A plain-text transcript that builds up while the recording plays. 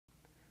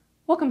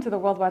Welcome to the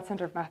Worldwide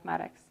Center of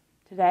Mathematics.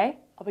 Today,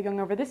 I'll be going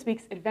over this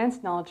week's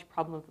Advanced Knowledge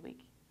Problem of the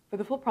Week. For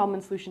the full problem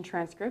and solution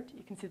transcript,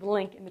 you can see the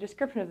link in the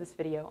description of this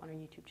video on our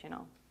YouTube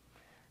channel.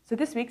 So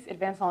this week's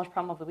Advanced Knowledge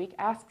Problem of the Week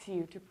asks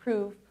you to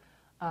prove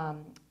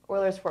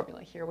Euler's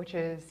formula here, which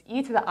is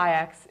e to the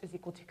ix is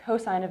equal to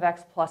cosine of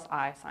x plus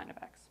I sine of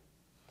x.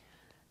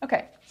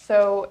 Okay,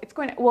 so it's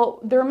going to,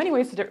 well, there are many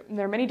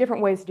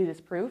different ways to do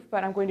this proof,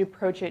 but I'm going to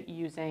approach it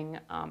using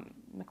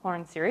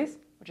Maclaurin series,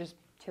 which is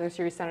Taylor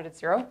series centered at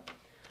 0.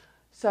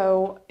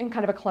 So in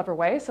kind of a clever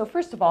way. So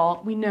first of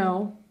all, we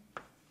know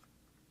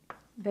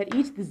that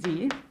e to the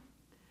z,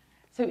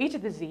 so e to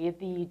the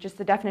z, just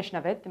the definition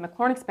of it, the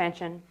Maclaurin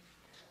expansion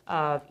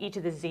of e to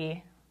the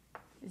z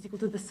is equal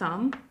to the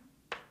sum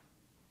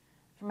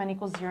from n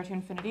equals 0 to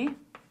infinity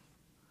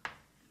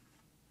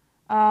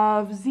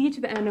of z to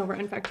the n over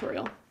n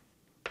factorial,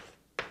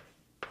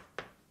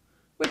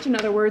 which in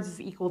other words is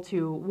equal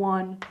to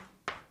 1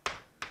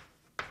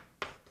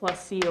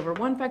 plus c over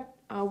 1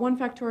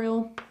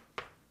 factorial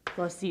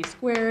plus z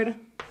squared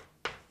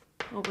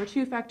over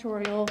 2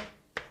 factorial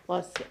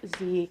plus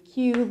z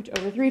cubed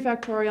over 3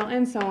 factorial,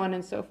 and so on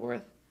and so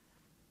forth.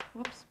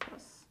 Whoops,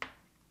 plus.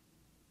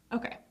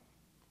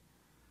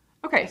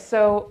 Okay,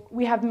 so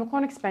we have the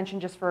Maclaurin expansion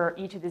just for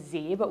e to the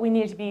z, but we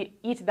need it to be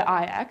e to the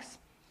ix.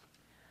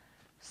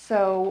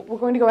 So we're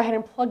going to go ahead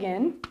and plug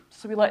in.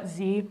 So we let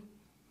z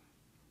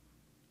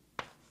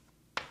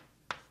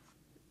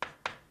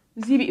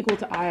be equal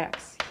to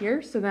ix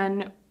here. So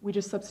then we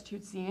just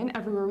substitute z in.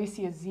 Everywhere we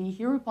see a z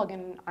here, we plug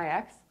in an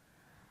ix.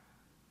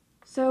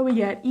 So we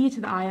get e to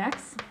the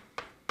ix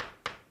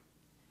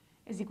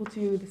is equal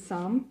to the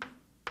sum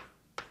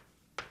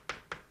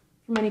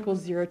from n equals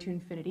 0 to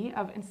infinity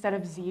of, instead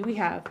of z, we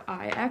have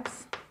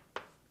ix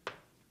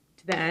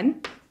to the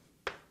n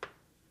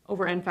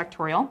over n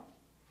factorial.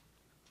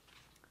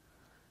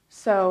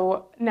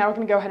 So now we're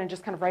going to go ahead and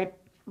just kind of write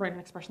an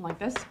expression like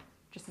this,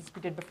 just as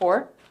we did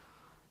before.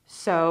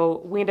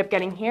 So we end up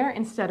getting here,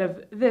 instead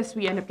of this,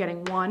 we end up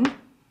getting 1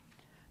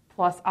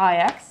 plus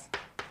ix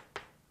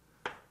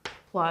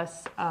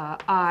plus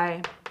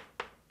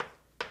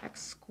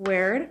ix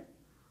squared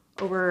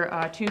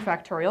over 2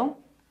 factorial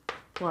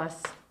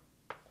plus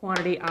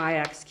quantity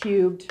ix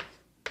cubed,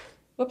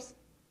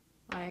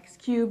 ix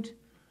cubed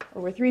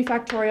over 3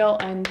 factorial,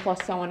 and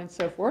plus so on and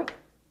so forth.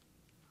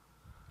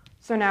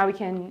 So now we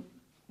can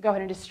go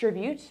ahead and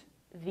distribute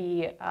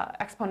the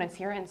exponents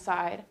here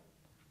inside.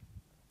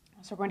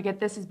 So we're going to get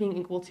this as being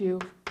equal to,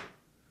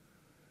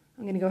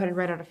 I'm going to go ahead and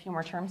write out a few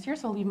more terms here,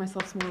 so I'll leave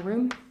myself some more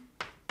room.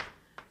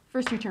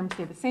 First two terms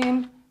stay the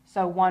same,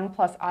 so 1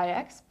 plus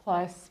ix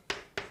plus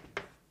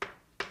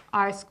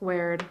I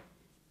squared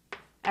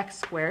x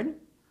squared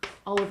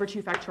all over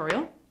 2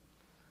 factorial.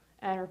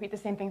 And repeat the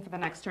same thing for the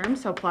next term,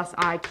 so plus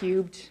I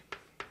cubed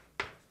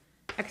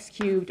x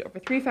cubed over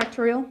 3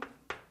 factorial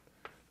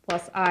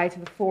plus I to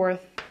the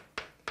 4th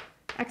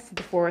x to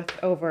the 4th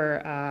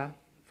over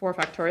 4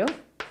 factorial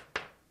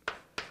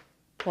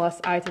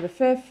plus I to the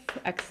 5th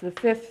x to the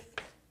 5th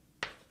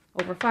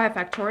over 5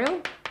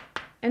 factorial,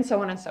 and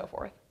so on and so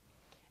forth.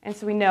 And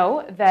so we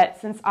know that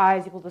since I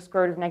is equal to the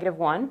square root of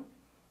 -1,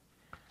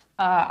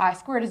 I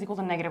squared is equal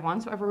to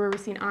 -1. So everywhere we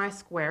see an I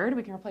squared,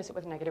 we can replace it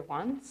with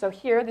 -1. So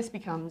here this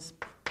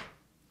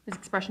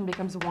expression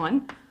becomes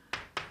 1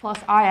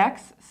 plus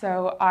ix,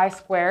 so I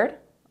squared.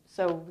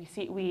 So we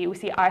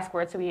see I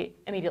squared, so we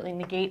immediately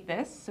negate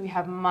this. So we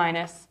have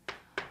minus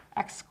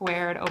x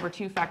squared over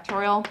 2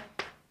 factorial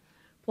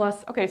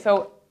plus, okay,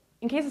 so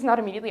in case it's not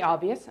immediately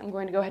obvious, I'm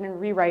going to go ahead and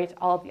rewrite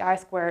all of the I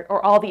squared,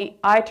 or all the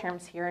I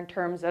terms here in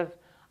terms of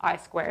I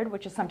squared,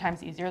 which is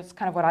sometimes easier. It's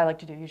kind of what I like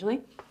to do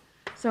usually.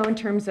 So in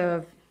terms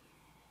of,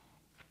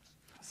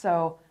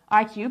 so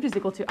I cubed is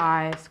equal to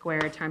I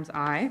squared times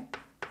I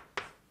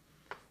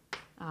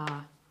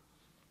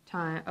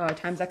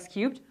times x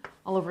cubed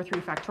all over 3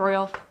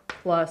 factorial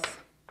plus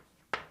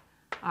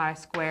I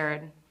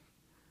squared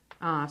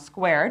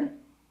squared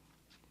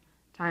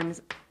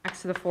times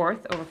x to the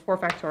 4th over 4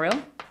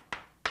 factorial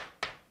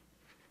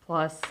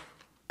plus,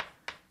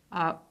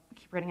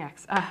 keep writing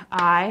x,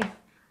 I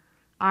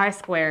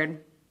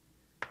squared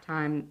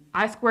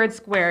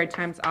squared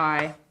times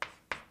I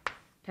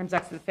times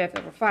x to the 5th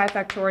over 5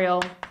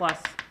 factorial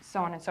plus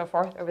so on and so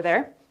forth over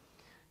there.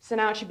 So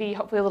now it should be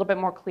hopefully a little bit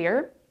more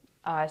clear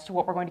as to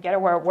what we're going to get, or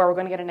where we're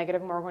going to get a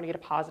negative and where we're going to get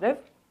a positive.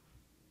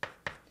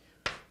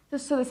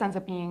 So this ends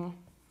up being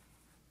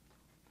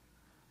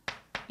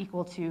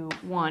equal to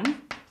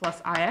 1 plus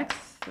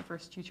ix, the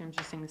first two terms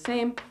are staying the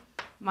same,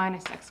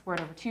 minus x squared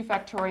over 2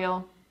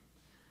 factorial.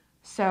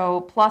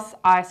 So plus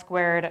I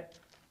squared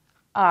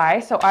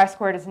I, so I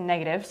squared is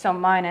negative, so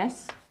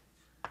minus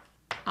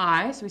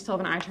I, so we still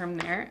have an I term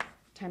there,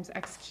 times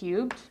x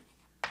cubed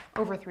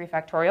over 3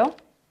 factorial.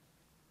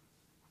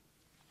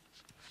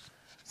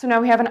 So now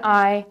we have an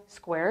I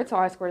squared, so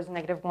I squared is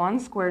 -1,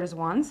 squared is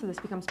 1, so this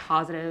becomes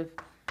positive,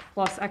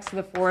 plus x to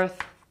the 4th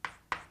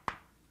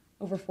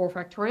over 4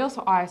 factorial,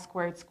 so I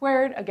squared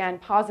squared, again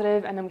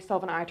positive, and then we still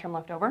have an I term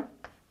left over.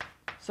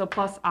 So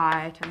plus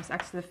I times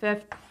x to the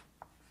 5th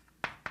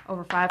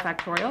over 5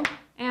 factorial,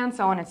 and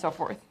so on and so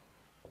forth.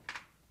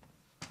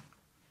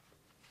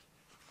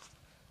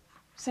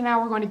 So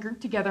now we're going to group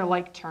together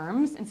like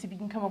terms and see if you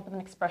can come up with an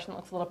expression that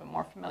looks a little bit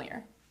more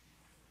familiar.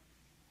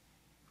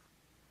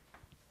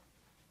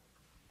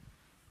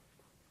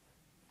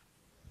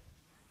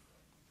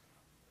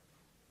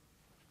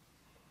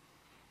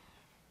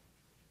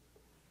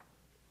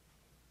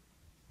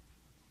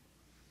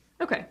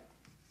 Okay.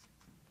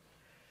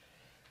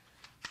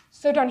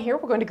 So down here,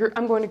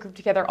 I'm going to group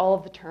together all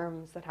of the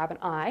terms that have an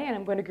I, and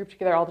I'm going to group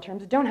together all the terms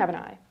that don't have an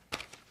I.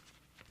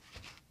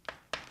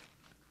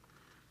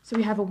 So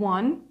we have a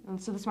 1,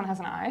 and so this one has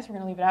an I, so we're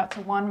going to leave it out.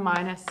 So 1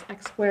 minus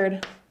x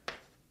squared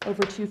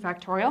over 2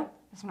 factorial.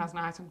 This one has an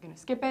I, so I'm going to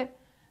skip it.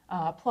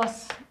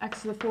 Plus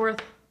x to the 4th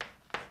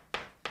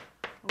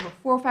over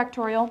 4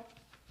 factorial,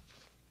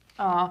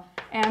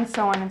 and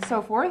so on and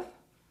so forth.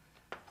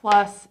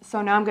 Plus,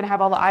 so now I'm going to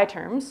have all the I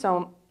terms,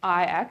 so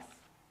ix,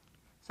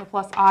 so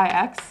plus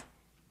ix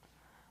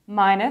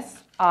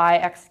minus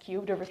ix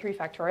cubed over 3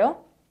 factorial.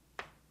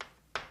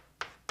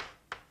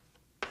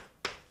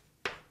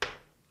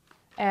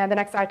 And the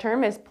next I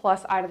term is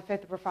plus I to the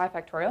 5th over 5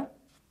 factorial.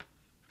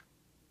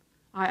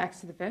 ix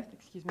to the 5th,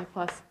 excuse me,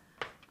 plus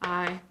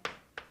I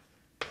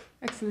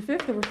x to the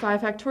 5th over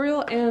 5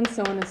 factorial, and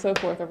so on and so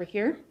forth over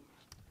here.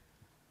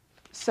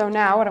 So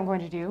now what I'm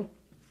going to do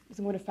is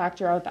I'm going to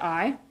factor out the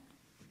I.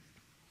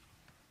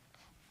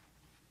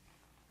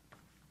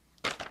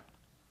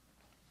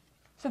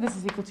 So this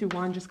is equal to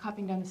 1, just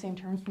copying down the same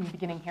terms from the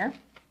beginning here.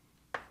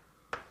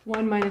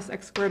 1 minus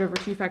x squared over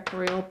 2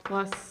 factorial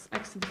plus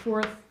x to the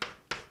 4th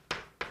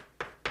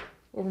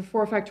over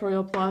 4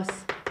 factorial plus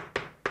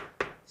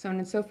so on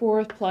and so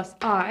forth, plus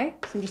I.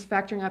 So I'm just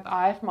factoring out the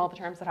I from all the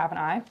terms that have an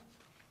I.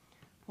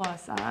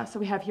 Plus, so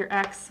we have here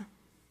x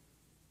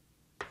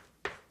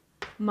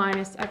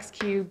minus x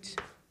cubed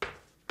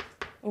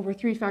over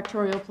 3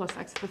 factorial plus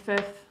x to the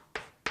 5th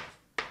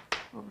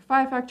over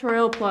 5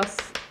 factorial plus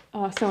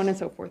so on and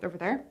so forth over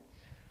there.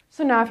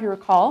 So now if you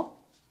recall,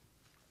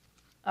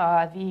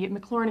 the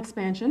Maclaurin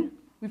expansion,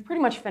 we've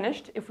pretty much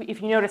finished.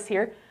 If you notice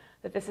here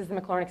that this is the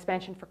Maclaurin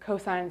expansion for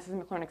cosine, this is the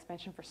Maclaurin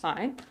expansion for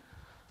sine.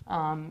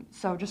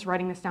 So just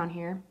writing this down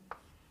here.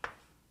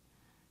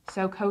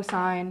 So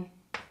cosine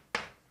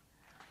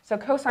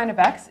of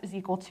x is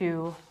equal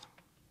to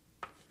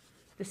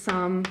the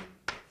sum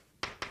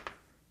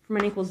from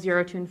n equals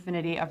 0 to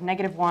infinity of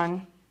negative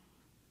 1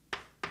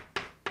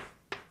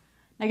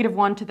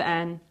 to the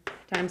n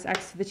times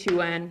x to the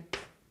 2n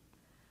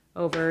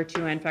over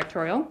 2n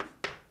factorial,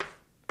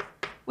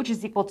 which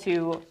is equal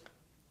to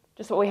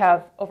just what we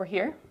have over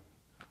here,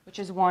 which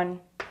is 1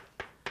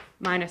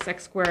 minus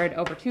x squared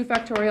over 2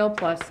 factorial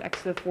plus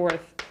x to the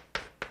 4th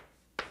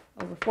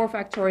over 4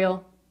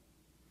 factorial,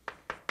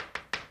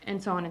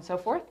 and so on and so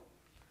forth.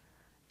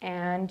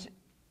 And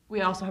we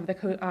also have the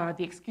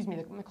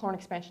Maclaurin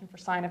expansion for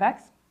sine of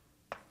x.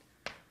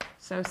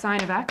 So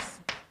sine of x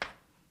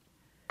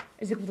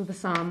is equal to the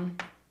sum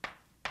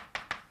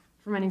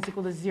from n is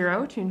equal to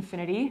 0 to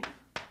infinity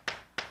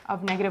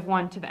of negative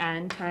 1 to the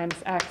n times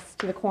x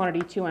to the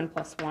quantity 2n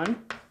plus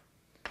 1,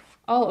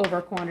 all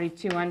over quantity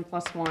 2n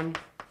plus 1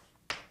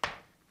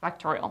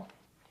 factorial,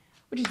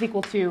 which is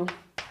equal to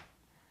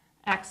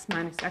x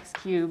minus x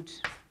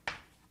cubed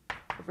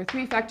over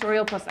 3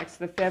 factorial plus x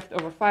to the 5th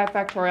over 5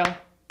 factorial,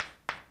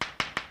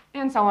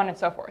 and so on and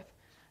so forth.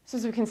 So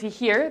as we can see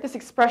here, this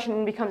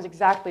expression becomes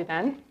exactly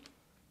then,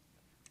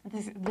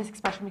 this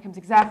expression becomes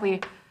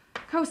exactly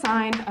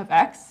cosine of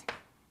x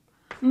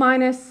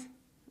minus,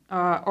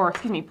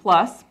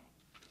 plus,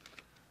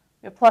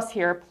 we have plus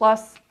here,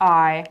 plus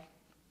I,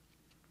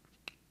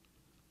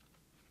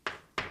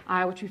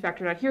 which we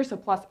factored out here, so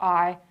plus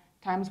I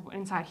times what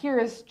inside here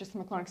is just the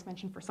Maclaurin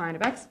expansion for sine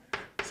of x,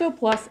 so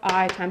plus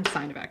I times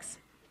sine of x.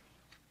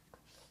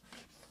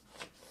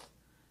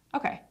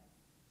 Okay,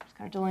 just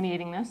kind of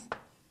delineating this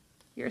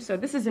here. So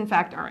this is in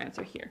fact our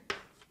answer here.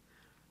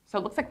 So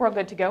it looks like we're all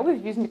good to go.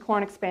 We've used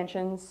Maclaurin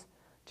expansions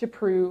to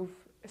prove,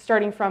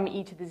 starting from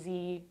e to the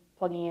z,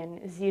 plugging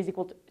in z is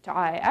equal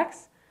to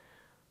ix,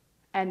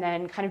 and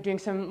then kind of doing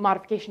some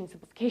modification and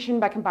simplification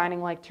by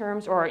combining like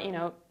terms, or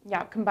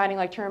combining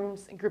like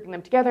terms and grouping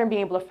them together and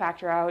being able to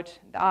factor out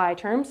the I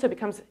terms. So it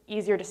becomes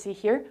easier to see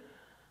here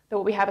that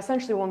what we have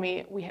essentially when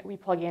we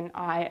plug in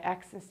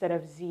ix instead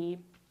of z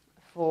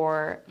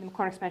for the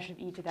Maclaurin expansion of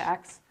e to the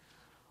x,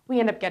 we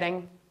end up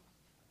getting,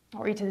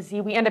 or e to the z,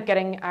 we end up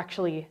getting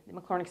actually the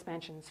Maclaurin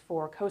expansions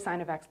for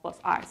cosine of x plus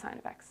I sine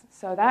of x.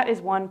 So that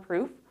is one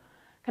proof,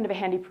 kind of a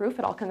handy proof.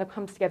 It all kind of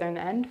comes together in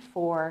the end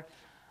for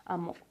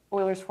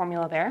Euler's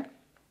formula there.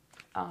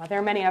 There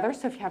are many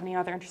others, so if you have any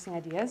other interesting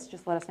ideas,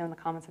 just let us know in the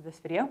comments of this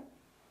video.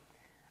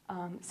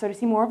 So to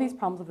see more of these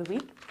problems of the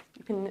week,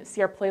 you can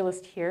see our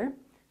playlist here.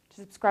 To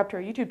subscribe to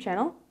our YouTube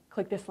channel,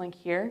 click this link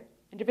here.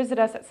 And to visit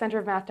us at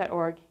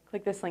centerofmath.org,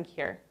 click this link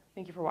here.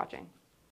 Thank you for watching.